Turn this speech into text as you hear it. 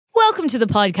Welcome to the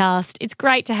podcast. It's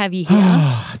great to have you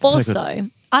here. Also,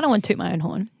 I don't want to toot my own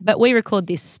horn, but we record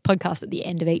this podcast at the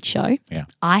end of each show. Yeah.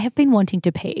 I have been wanting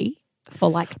to pee for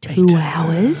like 2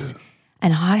 hours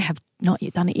and I have not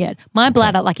yet done it yet. My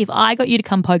bladder, like if I got you to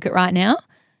come poke it right now,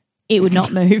 it would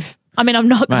not move. I mean, I'm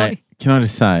not going. Mate, can I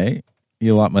just say,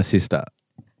 you're like my sister.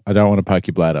 I don't want to poke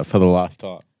your bladder for the last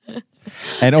time.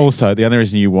 And also, the only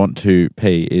reason you want to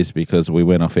pee is because we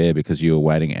went off air because you were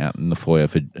waiting out in the foyer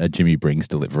for a Jimmy Brings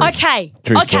delivery. Okay.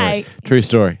 True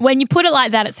story. When you put it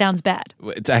like that, it sounds bad.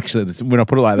 It's actually, when I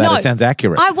put it like that, it sounds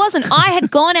accurate. I wasn't. I had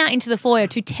gone out into the foyer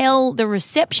to tell the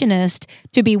receptionist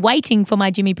to be waiting for my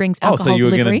Jimmy Brings alcohol so you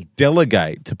were delivery. going to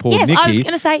delegate to poor Yes, Nikki, I was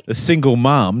going to say, the single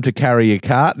mum, to carry your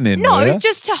carton in. no,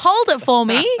 just to hold it for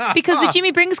me because the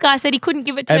Jimmy Brings guy said he couldn't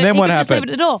give it to And then he what could just leave it happened?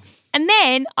 at the door. And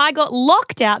then I got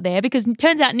locked out there because it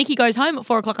turns out Nikki goes home at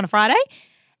 4 o'clock on a Friday.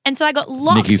 And so I got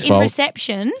locked Nikki's in fault.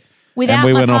 reception without And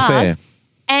we my went off pass. air.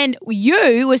 And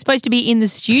you were supposed to be in the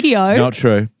studio. Not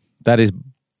true. That is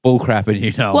bullcrap and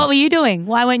you know What it. were you doing?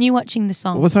 Why weren't you watching the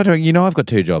song? What was I doing? You know I've got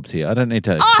 2 jobs here. I don't need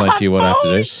to explain to you what I have to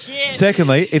do. bullshit.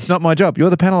 Secondly, it's not my job. You're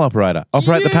the panel operator.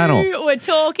 Operate the panel. You were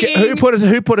talking. Who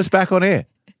put us back on air?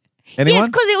 Anyone? Yes,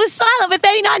 because it was silent for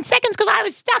 39 seconds because I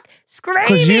was stuck screaming.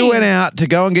 Because you went out to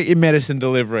go and get your medicine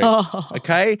delivery. Oh.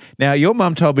 Okay? Now, your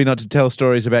mum told me not to tell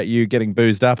stories about you getting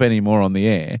boozed up anymore on the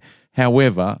air.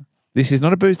 However, this is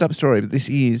not a boozed up story, but this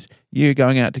is you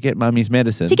going out to get mummy's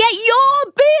medicine. To get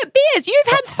your beers. You've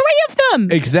had 3 of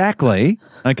them. Exactly.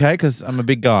 Okay? Because I'm a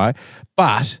big guy.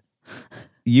 But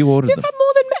you ordered You've them. had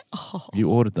more than me. Oh. You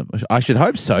ordered them. I should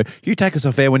hope so. You take us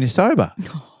off air when you're sober.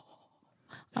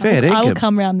 Fair I will dinkum.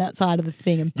 come round that side of the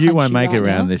thing and punch You won't make right it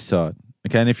around now. this side.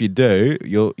 Okay, and if you do,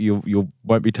 you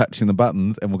won't be touching the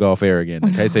buttons and we'll go off air again.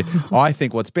 Okay, so I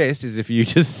think what's best is if you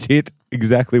just sit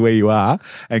exactly where you are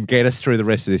and get us through the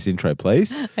rest of this intro,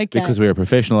 please. Okay. Because we're a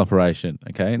professional operation,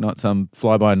 okay? Not some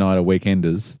fly-by-night or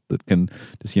weekenders that can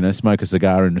just, smoke a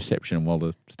cigar in reception while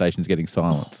the station's getting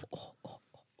silence.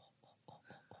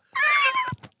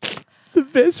 The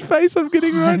best face I'm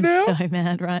getting right I'm now. so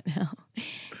mad right now.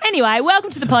 Anyway,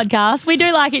 welcome to the podcast. We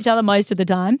do like each other most of the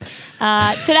time.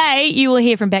 Today, you will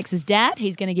hear from Bex's dad.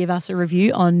 He's going to give us a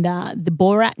review on the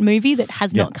Borat movie that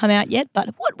has not come out yet,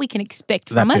 but what we can expect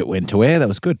That from bit it. went to air. That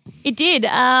was good. It did.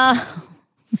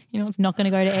 It's not going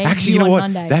to go to air. Actually, due you know on what?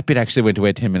 Monday. That bit actually went to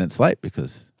air 10 minutes late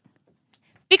because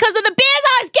Because of the beers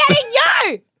I was getting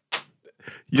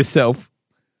you! yourself.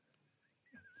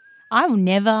 I'm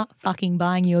never fucking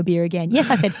buying you a beer again. Yes,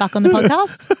 I said fuck on the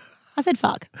podcast. I said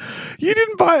fuck. You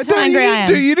didn't buy it. That's how angry I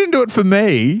am. You didn't do it for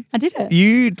me. I did it.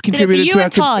 You contributed you to our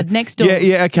and Todd next door.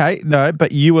 Yeah, okay. No,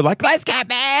 but you were like, let's get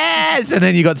beers. And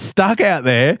then you got stuck out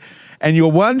there. And your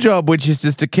one job, which is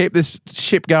just to keep this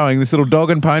ship going, this little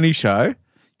dog and pony show,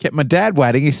 kept my dad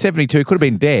waiting. He's 72, could have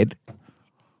been dead.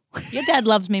 Your dad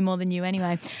loves me more than you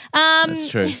anyway. That's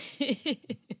true.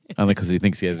 Only because he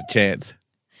thinks he has a chance.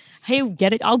 He'll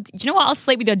get it. Do you know what? I'll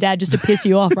sleep with your dad just to piss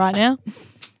you off right now.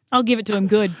 I'll give it to him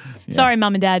good. Yeah. Sorry,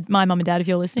 Mum and Dad. My Mum and Dad, if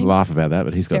you're listening. Laugh about that,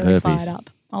 but he's got Very herpes. fired up.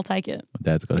 I'll take it.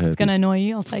 My dad's got herpes. It's going to annoy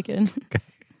you. I'll take it. Okay.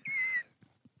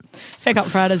 Feck Up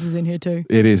Fridays is in here too.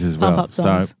 It is as well. Pump up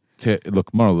songs. So,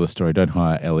 look, moral of the story, don't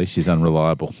hire Ellie. She's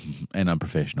unreliable and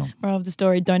unprofessional. Moral of the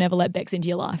story, don't ever let Bex into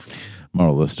your life.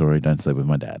 Moral of the story, don't sleep with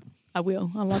my dad. I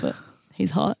will. I love it.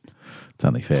 He's hot. It's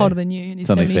only fair. Hotter than you. And he's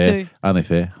It's only 72. fair. Only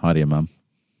fair. Hi to your mum.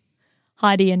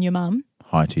 Heidi and your mum.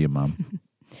 Hi to your mum.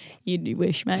 You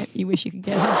wish, mate. You wish you could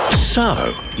get her.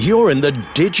 So, you're in the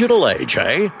digital age,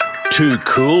 eh? Too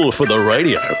cool for the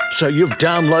radio. So you've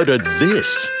downloaded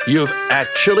this. You've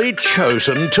actually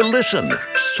chosen to listen.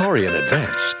 Sorry in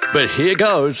advance. But here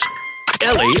goes.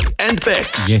 Ellie and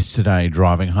Bex. Yesterday,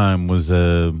 driving home was,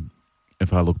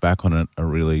 if I look back on it, a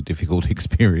really difficult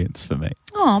experience for me.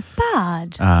 Oh,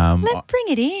 bud. Bring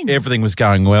it in. Everything was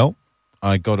going well.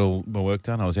 I got all my work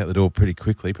done. I was out the door pretty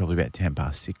quickly, probably about 6:10.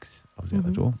 I was out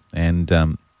the door. And,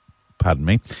 pardon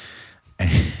me.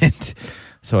 And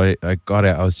so I got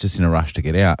out. I was just in a rush to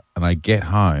get out. And I get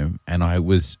home and I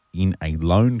was in a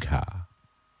loan car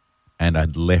and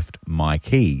I'd left my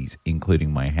keys,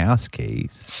 including my house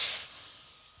keys,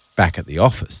 back at the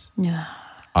office. Yeah.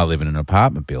 I live in an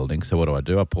apartment building, so what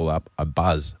do? I pull up, I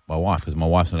buzz my wife because my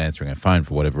wife's not answering her phone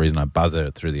for whatever reason. I buzz her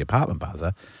through the apartment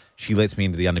buzzer. She lets me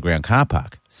into the underground car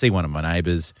park. See one of my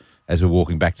neighbours as we're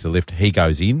walking back to the lift. He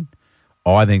goes in.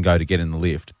 I then go to get in the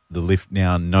lift. The lift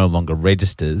now no longer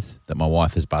registers that my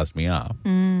wife has buzzed me up.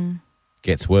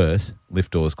 Gets worse.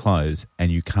 Lift doors close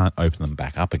and you can't open them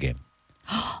back up again.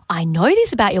 I know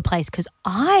this about your place because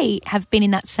I have been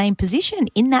in that same position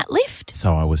in that lift.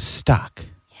 So I was stuck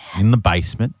in the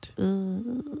basement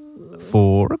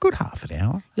for a good half an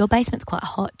hour. Your basement's quite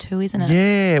hot too, isn't it?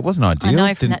 Yeah, it wasn't ideal. I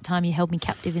know from that time you held me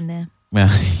captive in there. Well,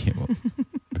 yeah, well,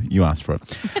 you asked for it.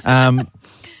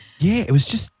 Yeah, it was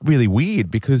just really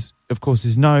weird because, of course,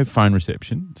 there's no phone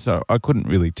reception, so I couldn't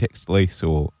really text Lise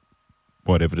or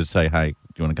whatever to say, hey, do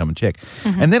you want to come and check?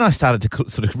 Mm-hmm. And then I started to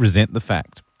sort of resent the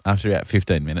fact after about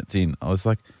 15 minutes in. I was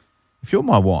like, if you're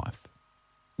my wife,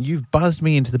 you've buzzed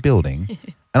me into the building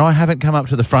and I haven't come up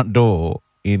to the front door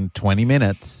in 20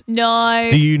 minutes. No.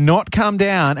 Do you not come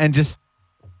down and just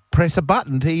press a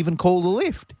button to even call the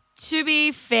lift? To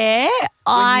be fair,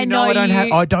 I know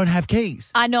you. I don't have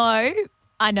keys. I know,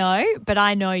 but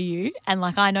I know you. And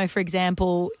like I know, for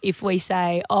example, if we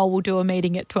say, oh, we'll do a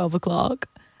meeting at 12 o'clock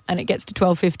and it gets to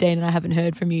 12:15 and I haven't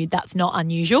heard from you, that's not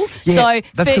unusual. Yeah, so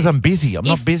that's because I'm busy. I'm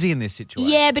not busy in this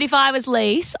situation. Yeah, but if I was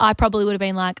Lise, I probably would have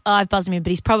been like, oh, I've buzzed him, but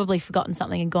he's probably forgotten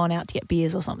something and gone out to get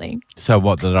beers or something. So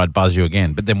what, that I'd buzz you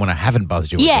again? But then when I haven't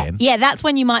buzzed you again. Yeah, that's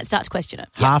when you might start to question it.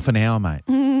 Half an hour, mate.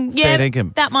 Yeah,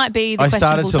 that might be the I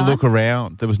started questionable to look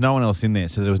around. There was no one else in there,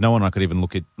 so there was no one I could even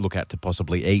look at to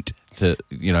possibly eat, to,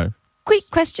 you know.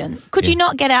 Quick question. Could you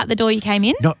not get out the door you came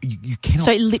in? No, you cannot.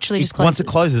 So it literally just closes? Once it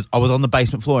closes, I was on the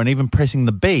basement floor and even pressing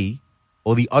the B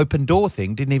or the open door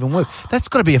thing didn't even work. That's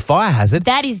got to be a fire hazard.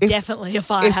 That is definitely a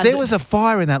fire hazard. If there was a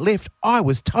fire in that lift, I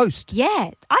was toast.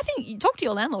 Yeah. I think you talk to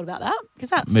your landlord about that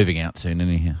because that's... Moving out soon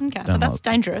anyhow. Okay, but that's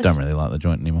dangerous. Don't really like the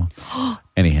joint anymore.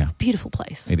 Anyhow. It's a beautiful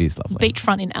place. It is lovely.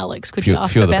 Beachfront in Alex. Could you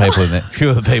ask for better? Few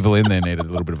of the people in there needed a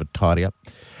little bit of a tidy up.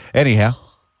 Anyhow.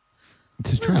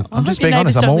 It's the truth. I'm just being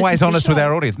honest. I'm always honest with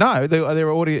our audience. No, there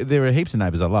are heaps of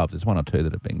neighbours I love. There's one or two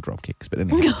that are being drop kicks. But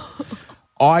anyway,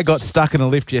 I got stuck in a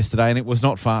lift yesterday and it was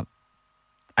not fun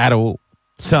at all.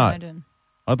 So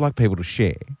I'd like people to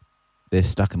share their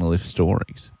stuck in a lift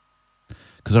stories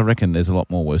because I reckon there's a lot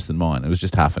more worse than mine. It was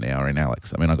just half an hour in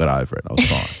Alex. I mean, I got over it. I was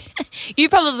fine. You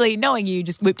probably, knowing you,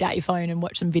 just whipped out your phone and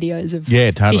watched some videos of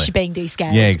fish being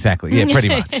descaled. Yeah, exactly. Yeah, pretty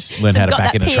much. Learn how to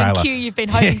back in a trailer. That P&Q you've been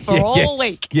hoping for all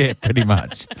week. Yeah, pretty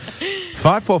much.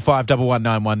 545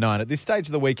 11919. At this stage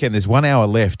of the weekend, there's 1 hour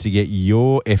left to get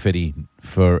your effort in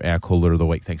for our caller of the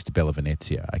week, thanks to Bella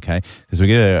Venezia, okay? Because we're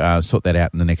going to sort that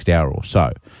out in the next hour or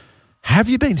so. Have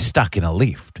you been stuck in a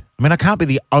lift? I mean, I can't be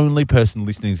the only person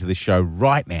listening to this show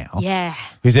right now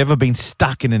who's ever been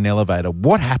stuck in an elevator.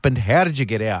 What happened? How did you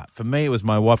get out? For me, it was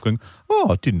my wife going, oh,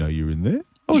 I didn't know you were in there.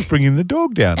 I was bringing the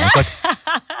dog down. I was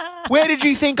like, where did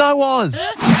you think I was?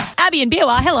 Abby and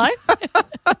Biwa, hello.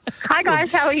 Hi, guys.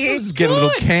 How are you? Just get a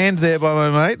little canned there by my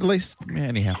mate. At least,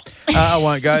 anyhow, I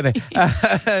won't go there.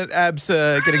 Ab's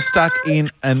getting stuck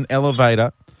in an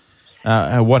elevator.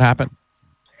 What happened?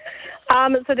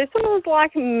 So this one was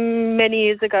like many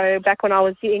years ago, back when I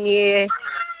was in year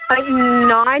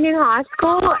 9 in high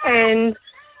school, and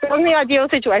it wasn't the ideal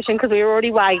situation because we were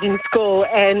already way in school,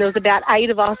 and there was about 8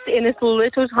 of us in this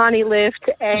little tiny lift,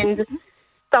 and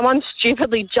someone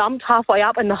stupidly jumped halfway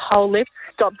up and the whole lift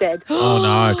stopped dead. Oh,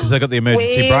 no, because they got the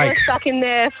emergency brakes. We were stuck in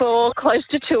there for close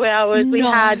to 2 hours. No. We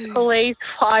had police,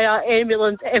 fire,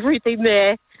 ambulance, everything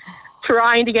there,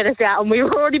 trying to get us out, and we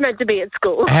were already meant to be at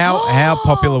school. How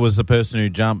popular was the person who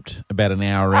jumped about an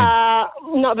hour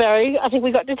in? Not very. I think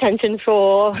we got detention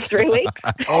for 3 weeks.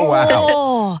 Oh, wow.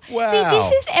 Oh. Wow. See,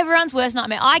 this is everyone's worst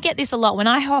nightmare. I get this a lot. When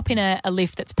I hop in a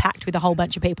lift that's packed with a whole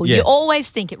bunch of people, you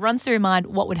always think, it runs through your mind,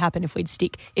 what would happen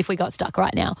if we got stuck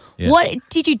right now? Yeah. What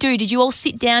did you do? Did you all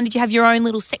sit down? Did you have your own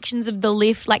little sections of the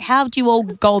lift? Like, how did you all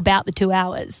go about the 2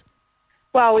 hours?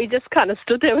 Well, we just kind of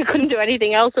stood there. We couldn't do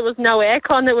anything else. There was no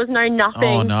aircon. There was no nothing.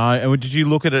 Oh, no. And did you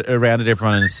look around at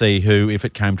everyone and see who, if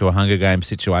it came to a Hunger Games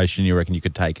situation, you reckon you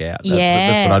could take out?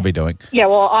 That's what I'd be doing. Yeah,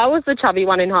 well, I was the chubby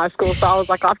one in high school, so I was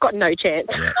like, I've got no chance.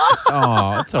 Yeah.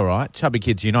 Oh, that's all right. Chubby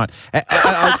kids unite.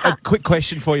 A quick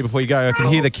question for you before you go. I can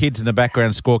hear the kids in the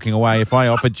background squawking away. If I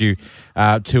offered you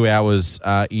 2 hours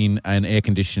in an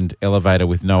air-conditioned elevator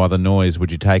with no other noise,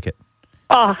 would you take it?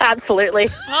 Oh, absolutely.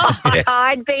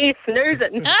 I'd be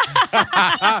snoozing.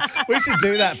 We should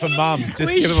do that for mums.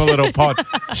 Just give them a little pod.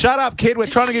 Shut up, kid. We're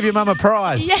trying to give your mum a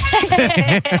prize. Yeah.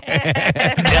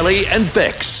 Ellie and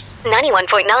Bex.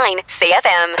 91.9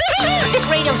 CFM. This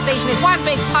radio station is one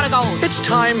big pot of gold. It's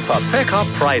time for Feck Up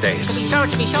Fridays.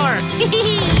 To be sure.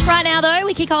 Right now, though,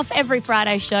 we kick off every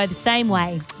Friday show the same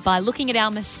way, by looking at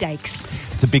our mistakes.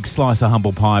 It's a big slice of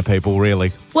humble pie, people,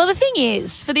 really. Well, the thing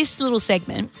is, for this little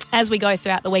segment, as we go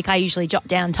throughout the week, I usually jot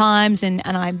down times and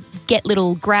I get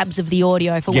little grabs of the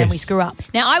audio for when we screw up.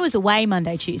 Now, I was away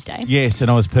Monday, Tuesday. Yes, and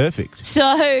I was perfect.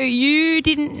 So you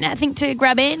didn't think to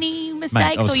grab any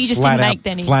mistakes, or you just didn't make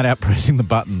any? Flat out pressing the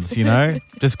buttons, you know?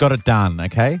 Just got it done,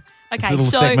 okay? This Okay, little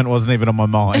so segment wasn't even on my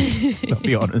mind, I'll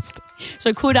be honest.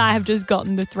 so could I have just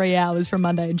gotten the 3 hours from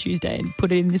Monday and Tuesday and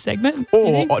put it in this segment? you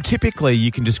think? Or typically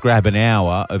you can just grab an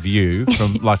hour of you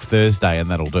from like Thursday and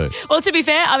that'll do. Well, to be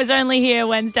fair, I was only here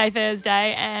Wednesday,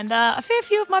 Thursday, and a fair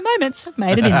few of my moments have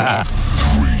made it in there.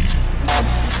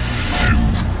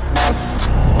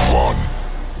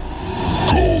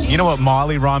 You know what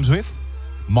Miley rhymes with?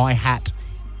 My hat.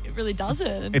 It really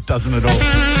doesn't. It doesn't at all.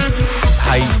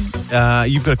 Hey,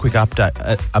 you've got a quick update.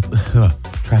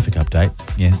 Traffic update.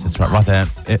 Yes, that's right. Right there.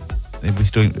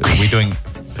 Are we doing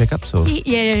pickups or?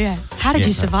 Yeah. How did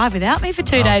you survive without me for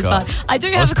 2 days? God. But I do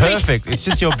It have was a quick. perfect. It's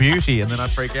just your beauty, and then I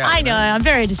freak out. I know. I'm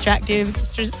very distractive.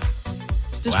 It's just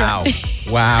Wow.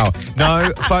 Wow.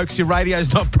 No, folks, your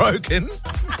radio's not broken.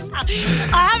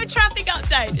 I have a traffic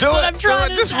update. That's what I'm trying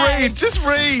to say. Just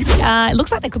read. It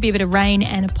looks like there could be a bit of rain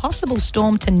and a possible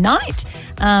storm tonight.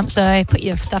 So put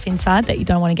your stuff inside that you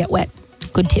don't want to get wet.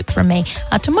 Good tip from me.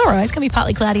 Tomorrow it's going to be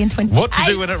partly cloudy and 28. What to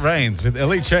do when it rains with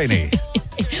Ellie Cheney.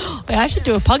 I should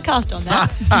do a podcast on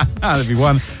that. There'd be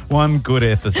one good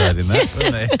episode in that,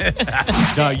 wouldn't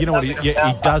there? No, you know what? He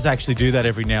does actually do that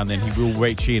every now and then. He will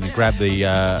reach in and grab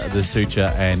the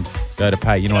suture and go to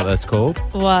pay. You know what that's called?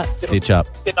 What? Stitch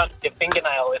up. Sit on your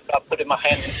fingernail if I put my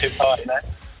hand in too far, you know.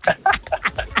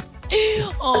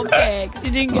 Oh, Bex,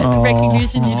 you didn't get the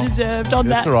recognition you deserved on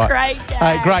That's that all right. great game.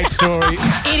 Hey, great story.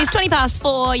 It is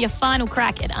 4:20, your final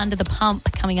crack at Under the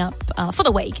Pump coming up for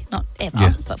the week. Not ever,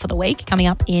 Yes. but for the week. Coming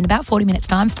up in about 40 minutes'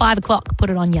 time, 5 o'clock. Put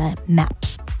it on your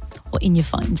maps or in your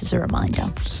phones as a reminder.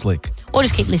 Slick. Or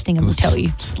just keep listening and we'll tell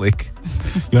you. Slick.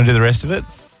 You want to do the rest of it?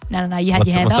 No, you had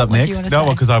your hand what's up. up What do next? you want to No,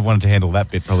 say? because I wanted to handle that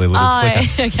bit probably a little slicker.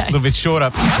 Okay. A little bit shorter.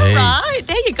 Right,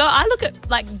 there you go. I look at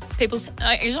like people's.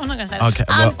 I'm not going to say that. Okay.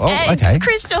 Okay.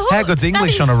 Crystal. How good's that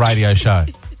English is- on a radio show?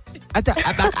 It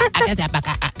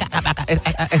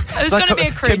was going to be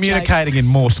a crude communicating in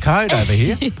Morse code over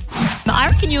here, joke. I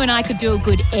reckon you and I could do a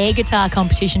good air guitar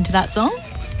competition to that song.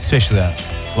 especially that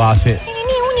last bit.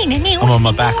 I'm on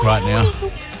my back right now.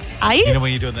 Are you? You know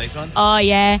when you're doing these ones? Oh,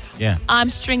 yeah. Yeah. I'm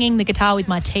stringing the guitar with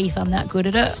my teeth. I'm that good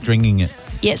at it. Stringing it.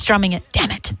 Yeah, strumming it.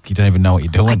 Damn it. You don't even know what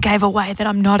you're doing. I gave away that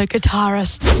I'm not a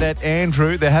guitarist. That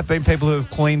Andrew, there have been people who have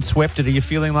clean swept it. Are you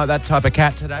feeling like that type of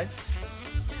cat today?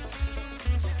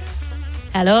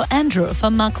 Hello, Andrew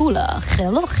from Makula.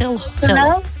 Hello.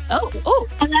 Hello? Oh.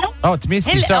 Hello? Oh, it's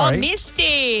Misty, Hello, sorry.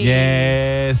 Misty.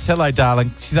 Yes. Hello,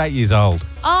 darling. She's 8 years old.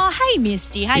 Oh, hey,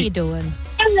 Misty. How you doing?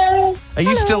 Hello? Are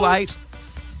you still 8?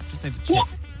 Just need to check.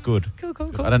 Good.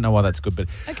 Cool. I don't know why that's good, but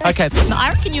okay. I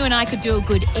reckon you and I could do a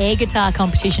good air guitar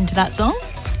competition to that song.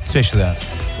 Especially that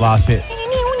last bit.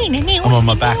 I'm on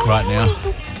my back right now.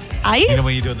 Are you? You know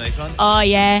when you're doing these ones? Oh,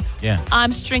 yeah. Yeah.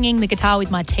 I'm stringing the guitar with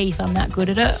my teeth. I'm that good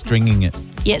at it. Stringing it.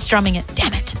 Yeah, strumming it.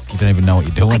 Damn it. You don't even know what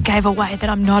you're I doing. gave away that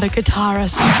I'm not a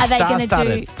guitarist. Are they going to do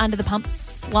Star-studded. Under the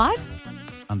Pumps live?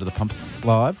 Under the Pump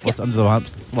live? What's Under the Pump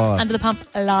live? Under the Pump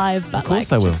live, but Of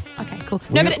course like they will. just, okay, cool.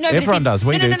 We- but everyone does.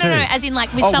 We no, do no, too. as in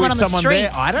like with someone on the someone street.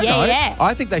 there? I don't know. Yeah.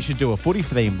 I think they should do a footy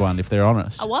themed one if they're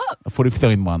honest. A what? A footy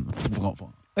themed one.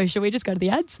 Or should we just go to the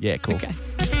ads? Yeah, cool. Okay.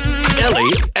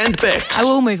 Ellie and Bex. I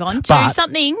will move on to But-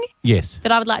 something Yes.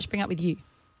 that I would like to bring up with you.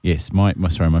 Yes. My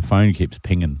phone keeps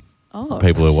pinging. Oh.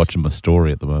 People who are watching my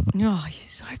story at the moment. Oh,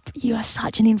 you are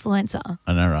such an influencer.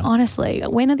 I know, right? Honestly,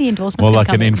 when are the endorsements More going like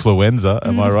to an come in? influenza,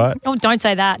 am I right? Oh, don't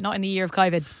say that. Not in the year of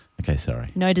COVID. Okay,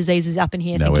 sorry. No diseases up in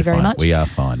here. No, Thank we're you very fine. much. We are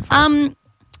fine. folks.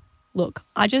 Look,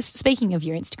 speaking of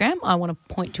your Instagram, I want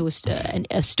to point to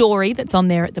a story that's on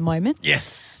there at the moment.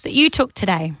 Yes. That you took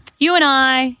today. You and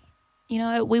I,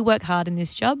 we work hard in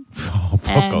this job. Oh, fuck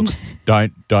And- off.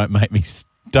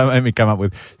 Don't make me come up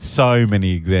with so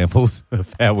many examples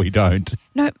of how we don't.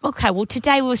 No, okay. Well,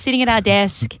 today we were sitting at our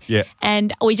desk Yeah.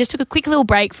 and we just took a quick little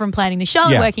break from planning the show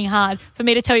and Yeah. working hard for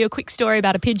me to tell you a quick story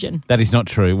about a pigeon. That is not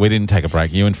true. We didn't take a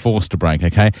break. You enforced a break,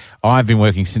 okay? I've been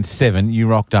working since 7. You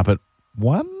rocked up at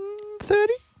 1:30?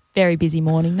 Very busy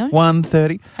morning, though.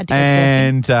 1:30. Had to go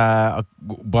surfing. And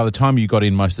by the time you got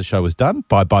in, most of the show was done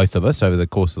by both of us over the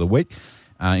course of the week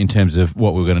in terms of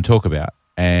what we were going to talk about.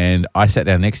 And I sat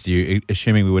down next to you,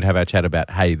 assuming we would have our chat about,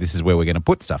 hey, this is where we're going to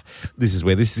put stuff. This is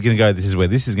where this is going to go. This is where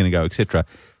this is going to go, etc.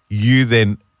 You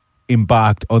then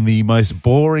embarked on the most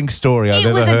boring story I've It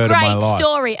ever was a heard in my great life.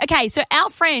 story. Okay, so our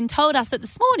friend told us that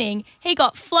this morning he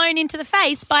got flown into the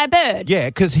face by a bird. Yeah,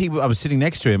 because I was sitting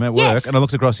next to him at work, Yes. and I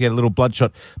looked across. He had a little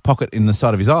bloodshot pocket in the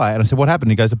side of his eye, and I said, "What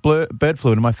happened?" He goes, "A bird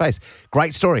flew into my face."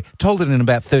 Great story. Told it in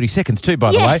about 30 seconds too,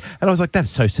 by the way. Yes. And I was like, "That's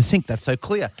so succinct. That's so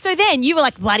clear." So then you were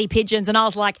like, bloody pigeons. And I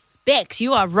was like, Bex,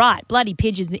 you are right. Bloody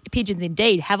pigeons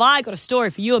indeed. Have I got a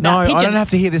story for you about pigeons? I don't have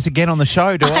to hear this again on the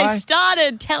show, do I? I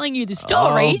started telling you the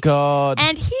story. Oh, God.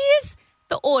 And here's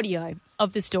the audio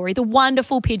of the story, the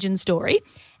wonderful pigeon story.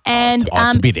 And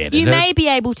it's a bit edited. you may be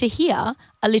able to hear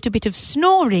a little bit of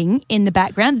snoring in the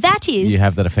background. That is You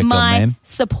have that effect on my men?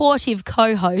 supportive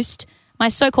co-host, my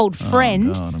so-called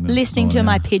friend, God, I'm gonna listening to snore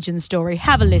my now. pigeon story.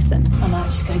 Have a listen. I might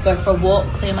just go for a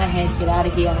walk, clear my head, get out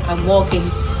of here. I'm walking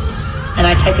and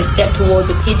I take a step towards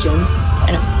a pigeon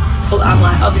and I'm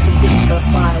like, obviously the pigeon's going to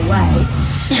fly away.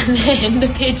 And then the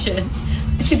pigeon,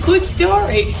 it's a good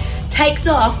story, takes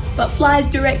off but flies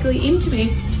directly into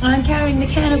me. And I'm carrying the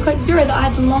can of Coke Zero that I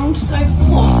had longed so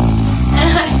for.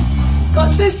 And I got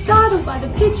so startled by the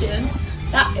pigeon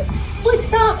that it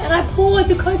flipped up and I poured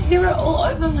the Coke Zero all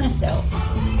over myself.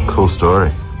 Cool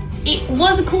story. It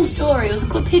was a cool story. It was a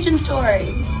good pigeon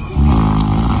story.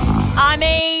 I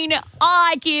mean,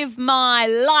 I give my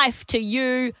life to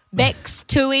you, Bex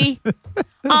Toohey.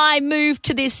 I moved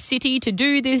to this city to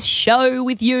do this show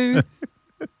with you.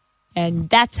 And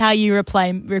that's how you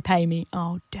repay me.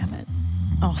 Oh, damn it.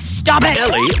 Oh, stop it.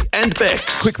 Ellie and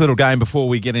Bex. Quick little game before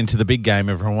we get into the big game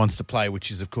everyone wants to play, which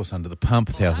is, of course, under the pump,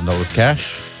 $1,000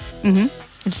 cash. I'm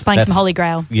just playing some Holy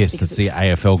Grail. Yes, because that's the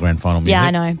it's- AFL Grand Final music. Yeah,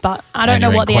 I know, but I don't And know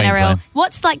you're what the in NRL... Queensland.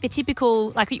 What's like the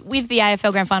typical... Like with the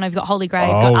AFL Grand Final, you've got Holy Grail,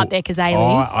 you've got Up There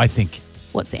Kazali. I think...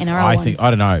 What's the NRL one? I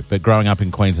don't know, but growing up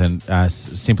in Queensland,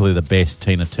 simply the best,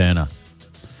 Tina Turner.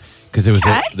 Because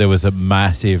there was a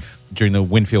massive... During the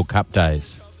Winfield Cup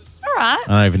days. All right.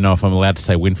 I don't even know if I'm allowed to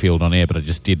say Winfield on air, but I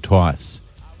just did twice.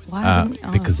 Why wouldn't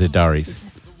you? Because they're Durries.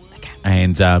 Okay.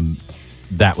 And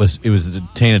it was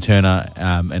Tina Turner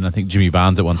and I think Jimmy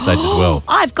Barnes at one stage as well.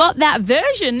 I've got that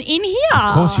version in here.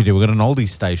 Of course you do. We've got an oldie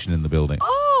station in the building.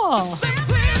 Oh.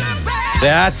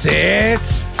 That's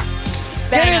it.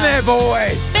 Get in there,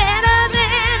 boy. Better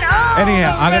than all.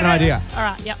 Anyhow, I got an idea. All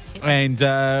right, yep. And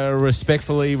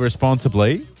respectfully,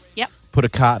 responsibly, Yep. put a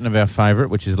carton of our favourite,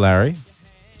 which is Larry.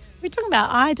 We're talking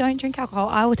about I don't drink alcohol.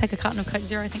 I will take a carton of Coke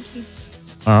Zero, thank you.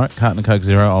 All right, carton of Coke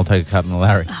Zero. I'll take a carton of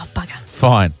Larry. Oh, bugger.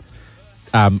 Fine.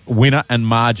 Winner and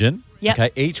margin. Yep.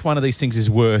 Okay. Each one of these things is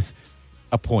worth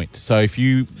a point. So if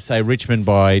you say Richmond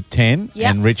by 10 Yep.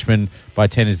 and Richmond by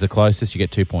 10 is the closest, you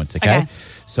get 2 points. Okay. Okay.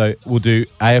 So we'll do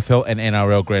AFL and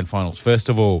NRL Grand Finals. First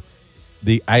of all,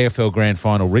 the AFL Grand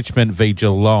Final, Richmond v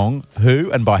Geelong.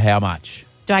 Who and by how much?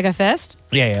 Do I go first?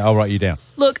 Yeah, I'll write you down.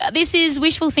 Look, this is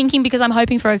wishful thinking because I'm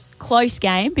hoping for a close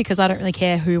game because I don't really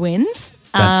care who wins.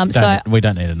 We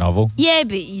don't need a novel. Yeah,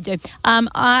 but you do.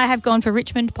 I have gone for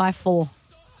Richmond by 4.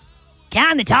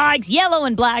 Count the Tigers, yellow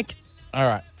and black. All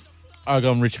right. I've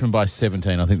gone Richmond by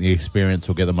 17. I think the experience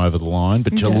will get them over the line.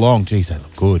 But Geelong, geez, they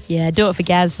look good. Yeah, do it for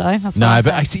Gaz though. That's what No, I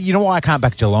but say. actually, you know why I can't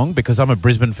back Geelong? Because I'm a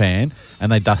Brisbane fan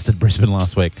and they dusted Brisbane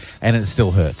last week and it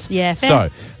still hurts. Yeah, fair.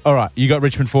 So, all right, you got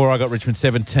Richmond 4, I got Richmond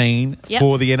 17 Yep.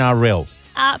 for the NRL.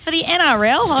 For the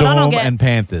NRL, hold Storm on, I'll get and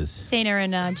Panthers. Tina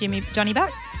and Johnny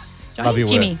back. Love your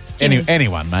Jimmy. work. Jimmy.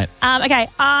 Anyone, mate. Okay,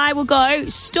 I will go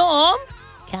Storm.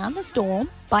 Count the Storm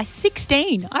by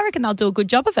 16. I reckon they'll do a good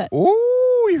job of it.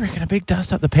 Ooh, you reckon a big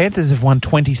dust up? The Panthers have won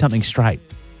 20-something straight.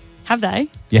 Have they?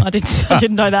 Yeah. I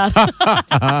didn't know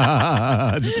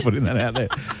that. Just putting that out there.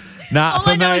 Nah, All for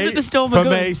I know me, is that the Storm are for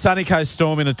good. me, Sunny Coast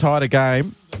Storm in a tighter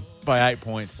game by 8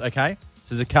 points. Okay,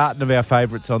 so there's a carton of our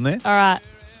favourites on there. All right.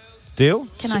 Deal?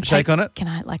 Can I shake take, on it? Can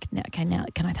I now?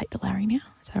 Can I take the Larry now?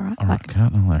 Is that all right? All right,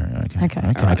 carton of Larry. Okay. Okay.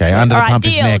 all right, Okay. sorry. Under all the right, pump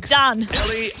is deal, next. Done.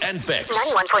 Ellie and Bex.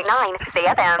 91.9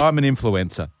 CFM. I'm an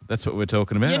influencer. That's what we're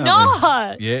talking about. You're aren't we?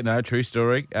 not. Yeah, no, true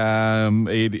story. Define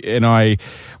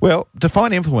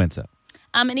influencer.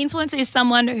 An influencer is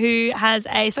someone who has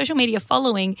a social media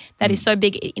following that is so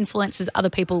big it influences other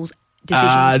people's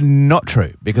decisions. Not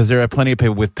true, because there are plenty of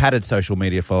people with padded social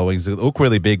media followings that look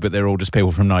really big, but they're all just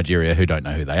people from Nigeria who don't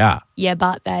know who they are. Yeah,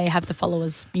 but they have the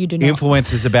followers. You do not.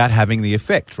 Influence is about having the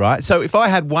effect, right? So if I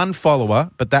had one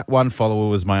follower, but that one follower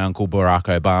was my uncle Barack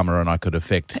Obama and I could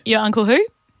affect Your uncle who?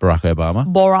 Barack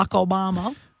Obama. Barack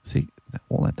Obama. See,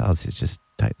 all that does is just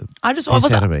take the I just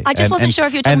piss out of me. wasn't sure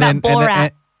if you were talking and about then- Borat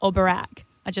and- or Barack.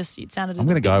 It sounded. I'm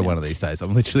going to go one of these days.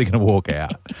 I'm literally going to walk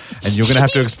out and you're going to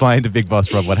have to explain to Big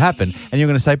Boss Rob what happened. And you're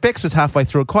going to say, Bex was halfway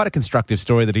through quite a constructive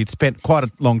story that he'd spent quite a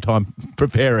long time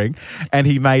preparing and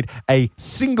he made a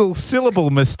single syllable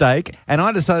mistake and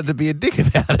I decided to be a dick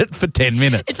about it for 10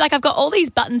 minutes. It's like I've got all these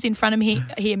buttons in front of me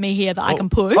here that I can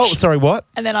push. Oh, sorry, what?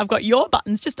 And then I've got your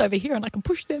buttons just over here and I can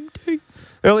push them too.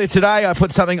 Earlier today, I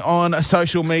put something on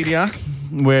social media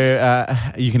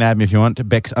where you can add me if you want to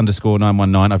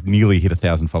Bex_919. I've nearly hit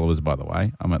 1,000 followers, by the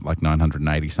way. I'm at like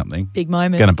 980 something. Big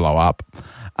moment. Going to blow up.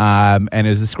 And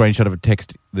there's a screenshot of a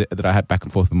text that I had back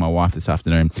and forth with my wife this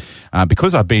afternoon.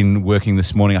 Because I've been working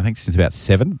this morning, I think since about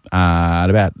 7, at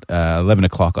about 11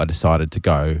 o'clock, I decided to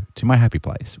go to my happy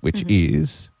place, which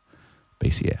is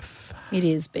BCF. It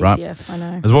is BCF, Right. I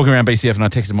know. I was walking around BCF and I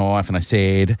texted my wife and I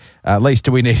said, Lise,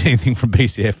 do we need anything from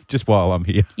BCF just while I'm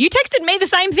here? You texted me the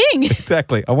same thing.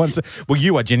 Exactly.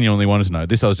 I genuinely wanted to know.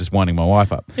 This I was just winding my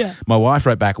wife up. Yeah. My wife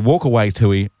wrote back, walk away,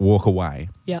 Tui, walk away.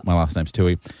 Yeah. My last name's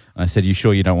Tui. And I said, you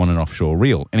sure you don't want an offshore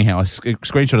reel? Anyhow, I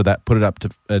screenshotted that, put it up to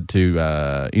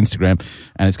Instagram,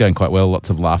 and it's going quite well. Lots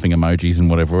of laughing emojis and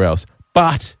whatever else.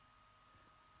 But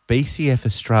BCF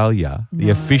Australia, the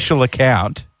official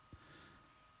account,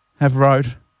 have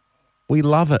wrote, we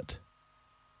love it.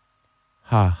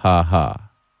 Ha, ha, ha.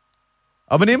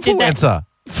 I'm an influencer.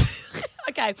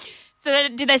 Okay. So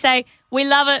did they say, we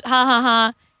love it, ha, ha,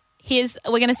 ha.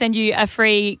 We're going to send you a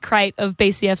free crate of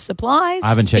BCF supplies I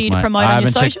haven't for checked you to promote on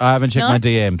your social? I haven't checked my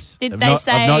DMs. Did I've they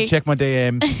say... I've not checked my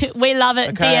DMs. We love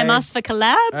it, Okay. DM us for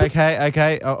collab?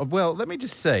 Okay. Well, let me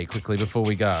just see quickly before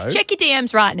we go. Check your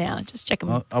DMs right now. Just check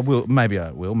them. I will. Maybe I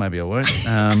will. Maybe I won't.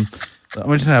 I'm just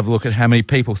going to have a look at how many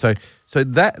people. So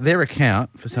that their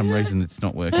account, for some reason, it's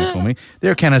not working for me.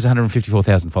 Their account has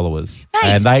 154,000 followers,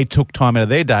 Mate. and they took time out of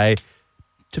their day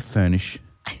to furnish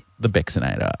the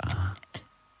Bexinator.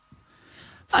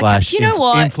 Do you know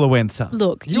what? Influencer.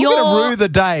 Look, you're going to rue the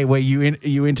day where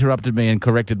you interrupted me and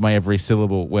corrected my every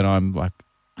syllable when I'm like,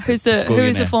 Who's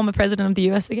the former president of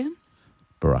the US again?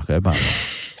 Barack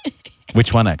Obama.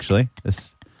 Which one, actually?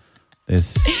 There's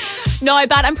No,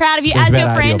 but I'm proud of you. There's As about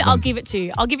your 80 friend, of I'll them. give it to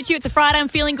you. It's a Friday. I'm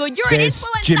feeling good. You're There's an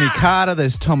influencer. Jimmy Carter,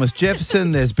 there's Thomas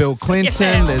Jefferson, there's Bill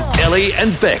Clinton, there's... Ellie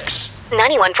and Bex.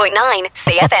 91.9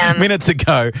 CFM. Minutes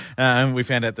ago, we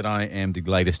found out that I am the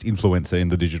latest influencer in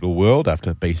the digital world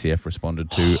after BCF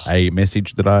responded to a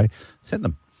message that I sent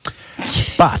them.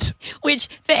 But... Which,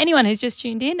 for anyone who's just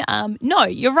tuned in, no,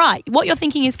 you're right. What you're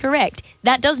thinking is correct.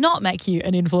 That does not make you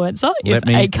an influencer if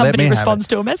a company responds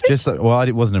to a message. It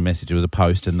wasn't a message, it was a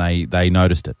post, and they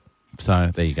noticed it.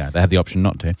 So there you go. They had the option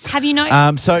not to. Have you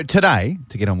noticed? So today,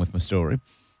 to get on with my story,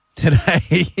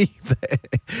 today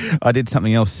I did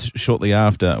something else shortly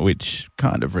after, which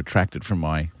kind of retracted from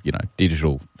my,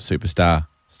 digital superstar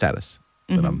status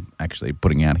that I'm actually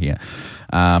putting out here.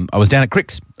 I was down at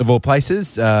Crick's, of all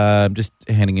places, just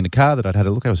handing in a car that I'd had a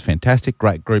look at. It was fantastic.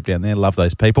 Great group down there. Love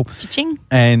those people. Cha-ching.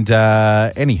 And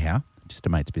anyhow, just a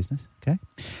mate's business, okay?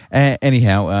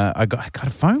 I got a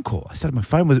phone call. I started my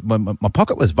phone was my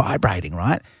pocket was vibrating,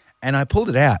 right? And I pulled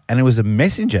it out, and it was a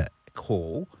messenger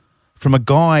call from a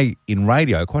guy in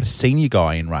radio, quite a senior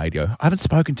guy in radio. I haven't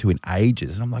spoken to in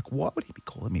ages, and I'm like, why would he be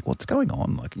calling me? What's going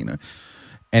on?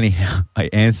 Anyhow, I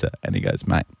answer, and he goes,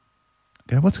 mate.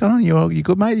 I go, what's going on? You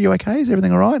good, mate? Are you okay? Is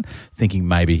everything all right? Thinking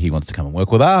maybe he wants to come and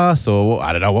work with us, or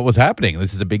I don't know what was happening.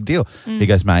 This is a big deal. He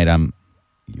goes, mate,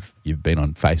 You've been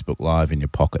on Facebook Live in your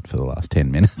pocket for the last 10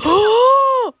 minutes.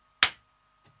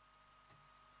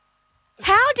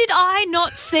 How did I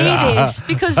not see this?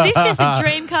 Because this is a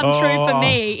dream come true for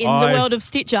me in the world of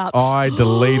stitch-ups. I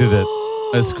deleted it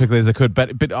as quickly as I could.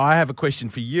 But I have a question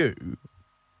for you,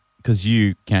 because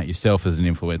you count yourself as an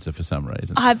influencer for some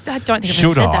reason. I don't think I've ever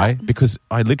Should said I? that. Because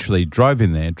I literally drove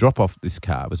in there, drop off this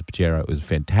car. It was a Pajero. It was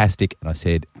fantastic. And I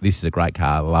said, this is a great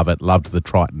car. Love it. Loved the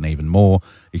Triton even more,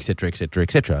 et cetera, et cetera,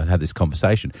 et cetera. I had this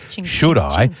conversation. Should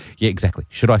I? Ching. Yeah, exactly.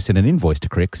 Should I send an invoice to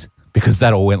Cricks? Because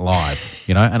that all went live,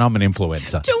 and I'm an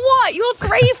influencer. To what? Your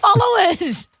 3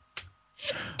 followers.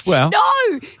 Well, No.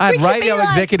 I had Cricks would be radio like-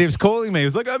 executives calling me. It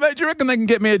was like, oh, mate, do you reckon they can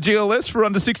get me a GLS for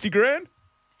under 60 grand?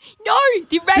 No,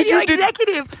 the radio you- did-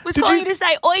 executive was did calling you- you to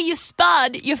say, oi, you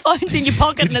spud, your phone's in your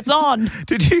pocket and it's on.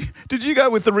 Did you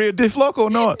go with the rear diff lock or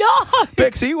not? No.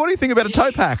 Bexy, what do you think about a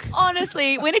tow pack?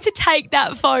 Honestly, we need to take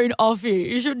that phone off you.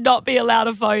 You should not be allowed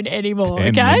a phone anymore, 10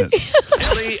 okay? minutes.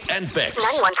 Ellie and Bex.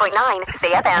 91.9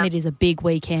 CFM. And it is a big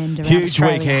weekend around Huge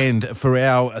Australia. weekend for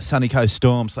our Sunny Coast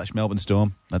Storm / Melbourne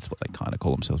Storm. That's what they kind of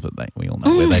call themselves, but we all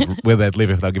know where they'd live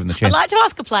if they're given the I'd chance. like to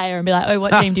ask a player and be like, oh,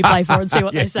 what team do you play for, and see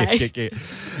what they say. Yeah.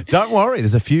 Don't worry,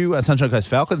 there's a few Sunshine Coast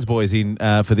Falcons boys in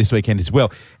for this weekend as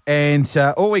well. And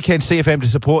all weekend, CFM to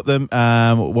support them,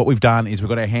 what we've done is we've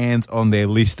got our hands on their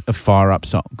list of fire-up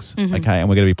songs, okay? And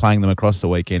we're going to be playing them across the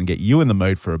weekend, get you in the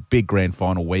mood for a big grand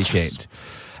final weekend.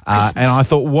 And I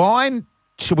thought, why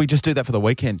should we just do that for the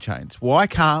weekend, Chains? Why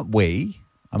can't we?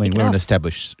 I mean, Kick it we're an off.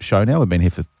 established show now. We've been here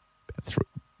for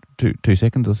 2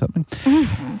 seconds or something.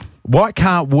 Why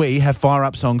can't we have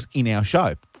fire-up songs in our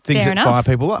show? Things Fair that enough. fire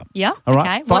people up. Yeah, All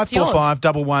right. okay. What's yours?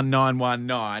 545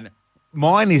 11919.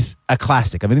 mine is a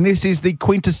classic. I mean, this is the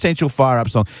quintessential fire-up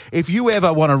song. If you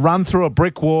ever want to run through a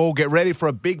brick wall, get ready for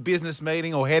a big business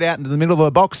meeting, or head out into the middle of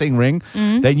a boxing ring,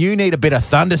 then you need a bit of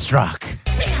Thunderstruck.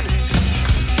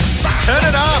 Turn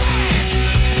it up.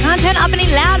 Can't turn it up any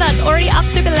louder. It's already up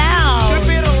super loud. Should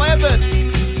be at 11.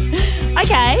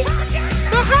 Okay.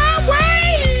 The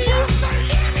highway.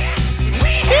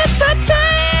 Hit the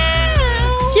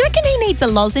town. Do you reckon he needs a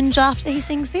lozenge after he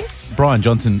sings this? Brian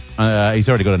Johnson, he's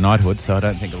already got a knighthood, so I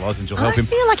don't think a lozenge will help I him.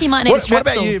 feel like he might need a What strepsil.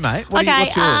 about you, mate? What's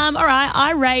yours? All right.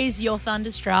 I raise your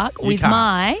Thunderstruck with can't.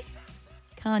 my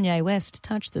Kanye West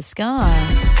Touch the Sky.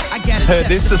 Heard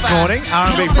this morning,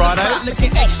 R&B Friday.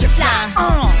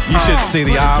 You should see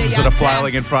the arms that are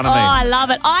flailing in front Oh, of me. I love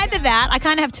it. Either that, I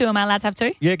can't have two. Am I allowed to have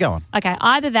two? Yeah, go on. Okay,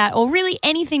 either that or really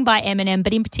anything by Eminem,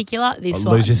 but in particular this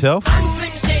one. Lose yourself.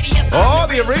 Oh,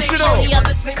 the original.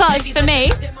 Because for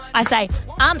me, I say,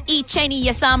 I'm E. Cheney,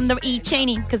 yes, I'm the E.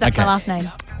 Cheney, because that's my Okay. last name.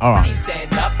 All right.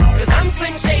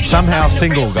 Somehow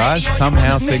single, guys.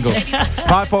 Somehow single.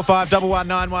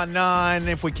 545-11919.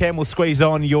 If we can, we'll squeeze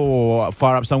on your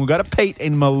fire-up song. We've got a Pete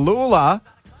in Malula.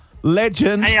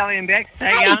 Legend. Hey, Ellie and Bex. How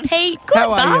you Hey, going? Pete. Good,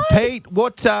 How are you, bud. Pete?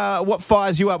 What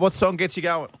fires you up? What song gets you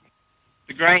going?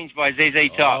 The Grange by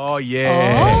ZZ Top. Oh,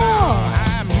 yeah. Oh.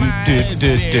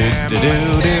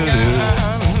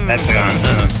 That's the one.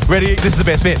 Ready? This is the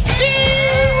best bit.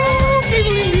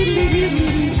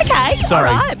 Okay, Sorry.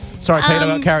 all right. Sorry, Pete, I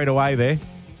got carried away there.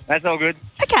 That's all good.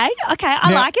 Okay, I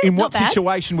Now, like it. in Not what bad.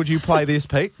 situation would you play this,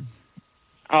 Pete?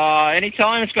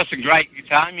 Anytime. It's got some great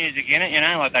guitar music in it,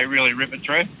 like they really rip it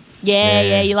through.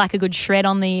 Yeah, you like a good shred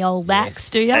on the old axe,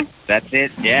 do you? That's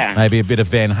it, yeah. Maybe a bit of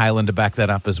Van Halen to back that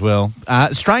up as well.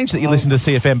 Strange that you listen to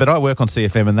CFM, but I work on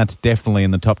CFM, and that's definitely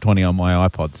in the top 20 on my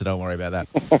iPod, so don't worry about that.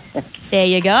 There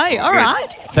you go. All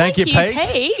right. Thank you,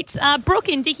 Pete. Brooke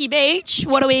in Dicky Beach,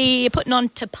 what are we putting on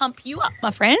to pump you up, my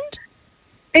friend?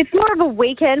 It's more of a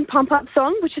weekend pump-up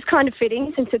song, which is kind of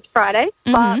fitting since it's Friday,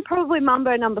 but probably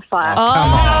Mambo number 5.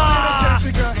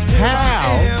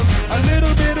 How?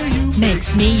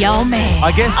 Makes me your man.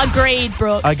 I guess- Agreed,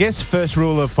 Brooke. I guess first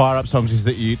rule of fire-up songs is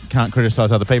that you can't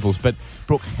criticise other people's, but,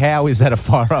 Brooke, how is that a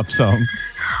fire-up song?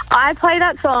 I play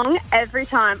that song every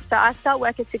time. So I start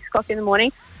work at 6 o'clock in the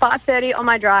morning. 5:30 on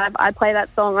my drive, I play that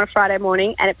song on a Friday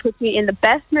morning, and it puts me in the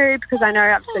best mood because I know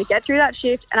I'm just going to get through that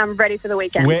shift and I'm ready for the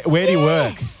weekend. Where do you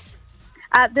work?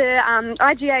 At the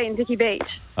IGA in Dicky Beach.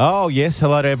 Oh, yes.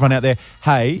 Hello to everyone out there.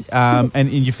 Hey,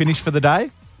 and you finished for the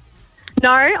day? No,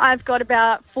 I've got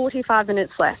about 45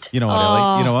 minutes left. You know what,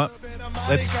 Ellie? You know what?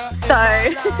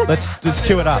 Let's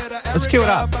cue it up. Let's cue it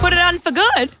up. Put it on for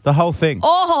good. The whole thing.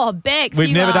 Oh, Bex, We've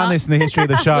you never are- done this in the history of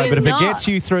the show, We've but if not. it gets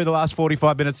you through the last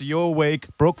 45 minutes of your week,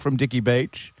 Brooke from Dicky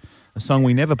Beach, a song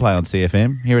we never play on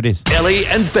CFM, here it is. Ellie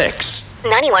and Bex.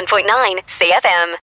 91.9 CFM.